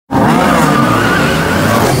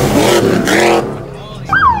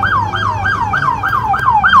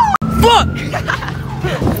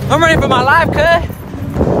fuck! I'm running for my life, cuz.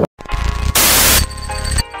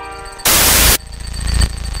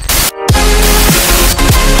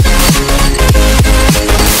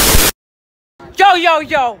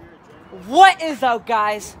 Yo, what is up,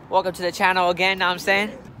 guys? Welcome to the channel again, know what I'm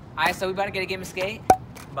saying? Alright, so we about to get a game of skate.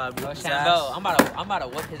 I'm about to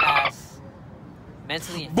whoop his ass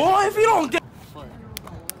mentally and boy, if you don't get.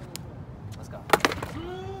 Let's go.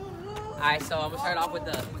 Alright, so I'm gonna start off with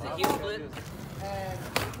the heel flip.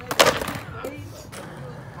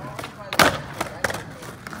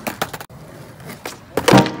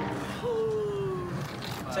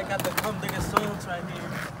 Check out the come nigga songs right here.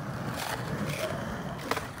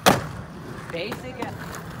 Basic.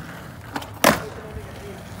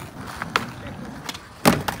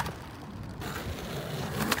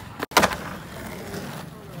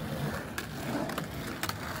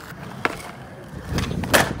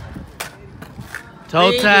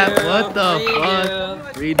 Toe tap, what the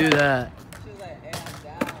fuck? Redo that.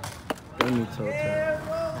 Give me toe tap.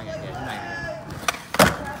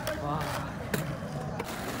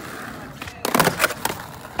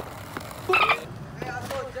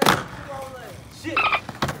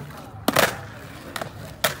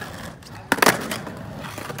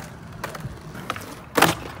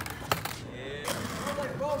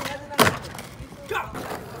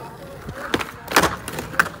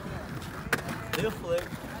 Flip.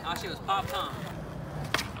 Oh, she was pop pump.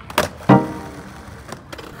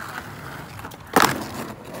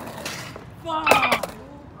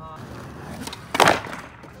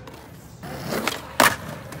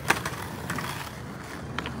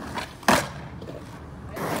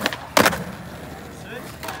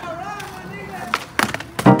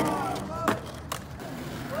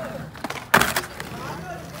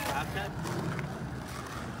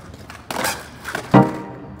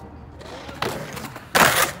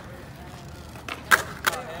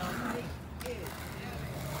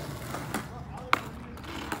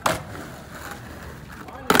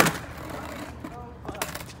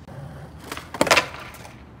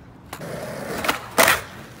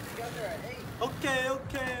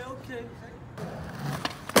 Okay.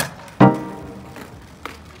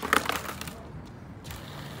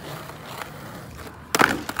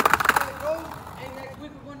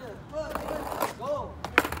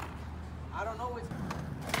 I don't know what's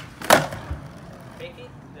Fakie?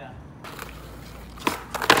 Yeah.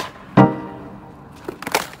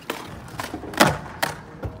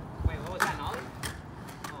 Wait, what was that, nollie?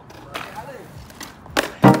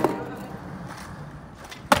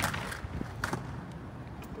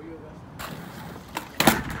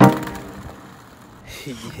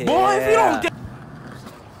 Yeah. Boy, if you don't get.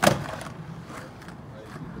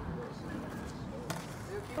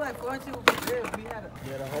 Like going to would be good if we had a.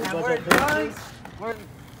 Yeah, the whole bunch of pictures.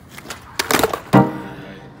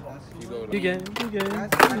 You game.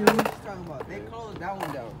 That's what I know what you're talking about. They closed that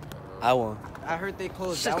one down. I won. I heard they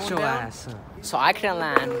closed Shut that one your down. ass up. So I couldn't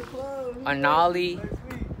land a nollie,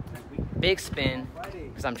 big spin,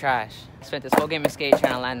 because I'm trash. Spent this whole game of skate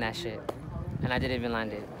trying to land that shit. And I didn't even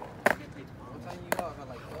land it.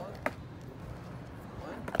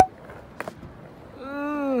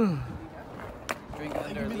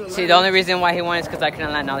 See, the only reason why he won is because I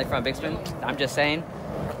couldn't land nollie from a big spin. I'm just saying.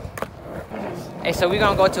 Hey, so we're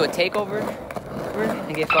gonna go to a takeover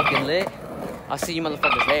and get fucking lit. I'll see you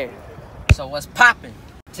motherfuckers there. So what's poppin'?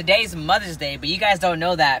 Today's Mother's Day, but you guys don't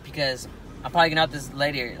know that because I'm probably gonna up this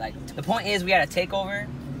later. Like, the point is we had a takeover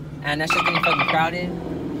and that shit's getting fucking crowded.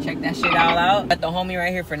 Check that shit all out. Got the homie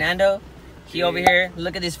right here, Fernando. He over here.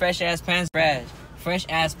 Look at these fresh ass pants. Fresh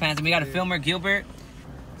ass pants. And we got a filmer, Gilbert.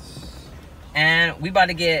 And we about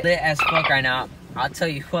to get lit as fuck right now. I'll tell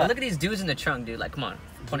you what. Look at these dudes in the trunk, dude. Like, come on.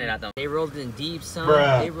 Point it out them. They rolled in deep, son.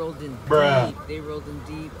 Bruh. They rolled in deep. They rolled in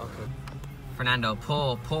deep. Okay. Fernando,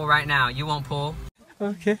 pull. Pull right now. You won't pull.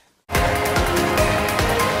 Okay.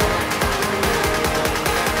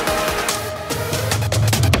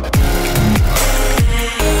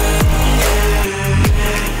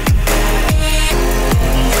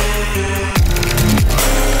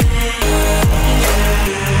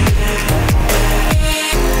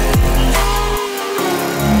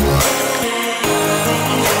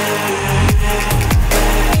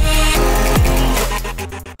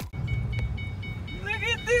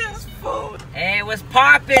 What's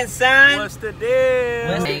poppin', son? What's the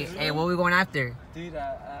deal? Hey, what we going after? Dude,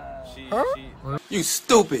 You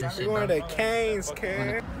stupid. we going to Canes,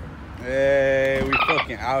 kid. Hey, we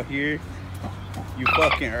fucking out here. You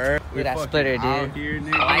fucking earth. Look at that splitter, dude. Out here,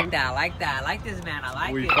 nigga. I like that. I like that. I like this, man. I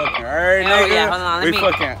like We it. fucking earth, Hell nigga. yeah, hold on, let we me-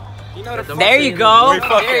 fucking There you go. We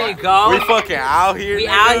fucking, There you go. We fucking out here. We nigga.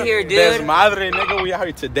 out here, dude. Desmadre, nigga. We out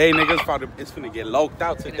here today, nigga. It's finna get loked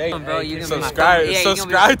out today. Bro, you gonna be my subscribe, yeah, you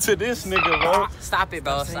subscribe to this nigga, bro. Stop it,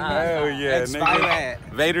 bro. Stop. Hell yeah, nigga.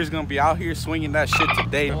 Vader's gonna be out here swinging that shit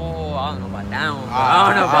today. Oh, I don't know about that one, bro. I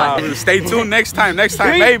don't know about that. Stay tuned next time. Next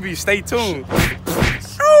time, maybe. Stay tuned.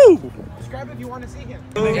 Ooh. Subscribe if you want to see him.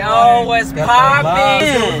 Yo, what's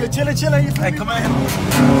poppin'? Chillin'. Hey, come on.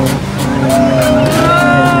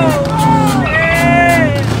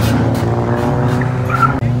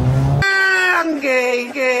 I'm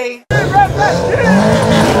gay. Oh,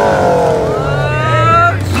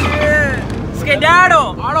 shit.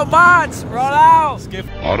 Skedaddle. Autobots, roll out.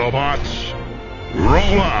 Autobots,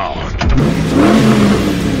 roll out.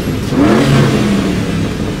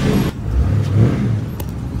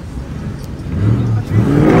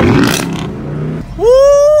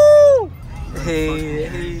 Woo! Hey.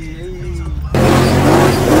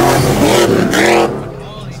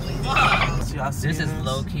 This is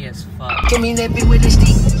low key as fuck. Give me that bit with the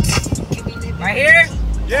stick. Right here?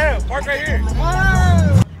 Yeah, park right here.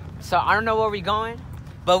 So I don't know where we going,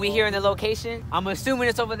 but we here in the location. I'm assuming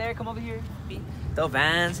it's over there. Come over here. The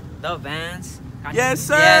vans. Yes,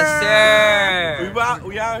 sir. Yes, sir.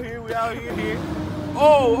 We out here.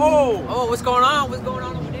 Oh. Oh, what's going on? What's going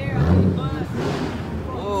on over there?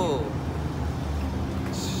 Oh.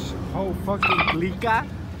 Oh, fucking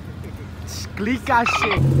Glika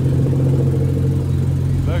shit.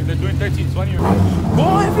 Look, they're doing 1320.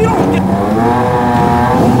 Boy, if you don't get...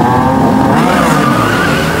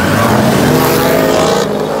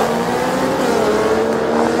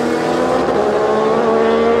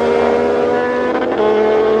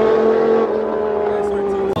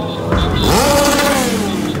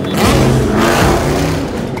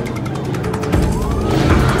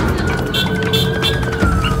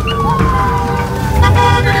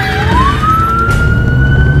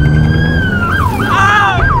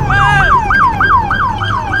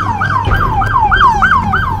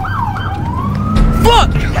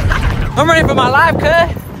 I'm running for my life,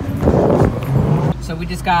 cuz. So we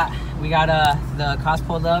got the cops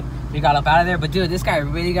pulled up. We got up out of there, but dude, this guy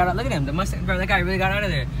really got out. Look at him, the Mustang, bro. That guy really got out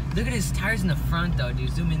of there. Look at his tires in the front, though,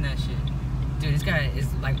 dude. Zoom in that shit, dude. This guy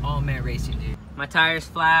is like all man racing, dude. My tire's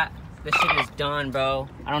flat. This shit is done, bro.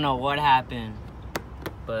 I don't know what happened,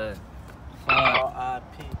 but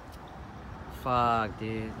fuck,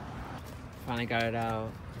 dude. Finally got it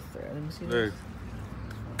out. Let me see this.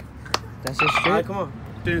 That's just straight. Right, come on.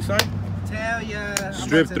 Inside. Tell ya.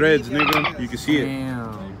 Strip threads, nigga. You can see it.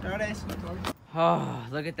 Damn. Oh,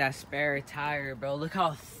 look at that spare tire, bro. Look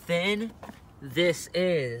how thin this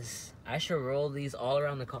is. I should roll these all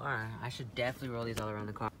around the car. I should definitely roll these all around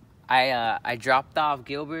the car. I dropped off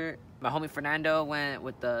Gilbert. My homie Fernando went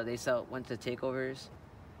with went to Takeovers.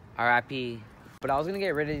 RIP. But I was gonna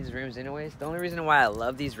get rid of these rims anyways. The only reason why I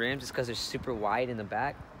love these rims is because they're super wide in the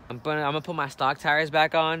back. I'm gonna put my stock tires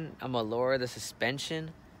back on. I'm gonna lower the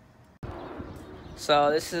suspension.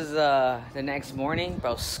 So this is the next morning,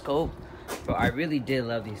 bro. Scope, bro. I really did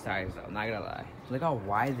love these tires, though. I'm not gonna lie. Look how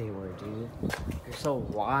wide they were, dude. They're so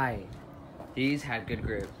wide. These had good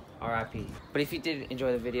grip. RIP. But if you did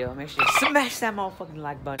enjoy the video, make sure you smash that motherfucking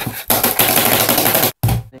like button.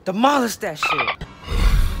 Demolish that shit.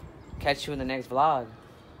 Catch you in the next vlog.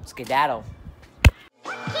 Skedaddle.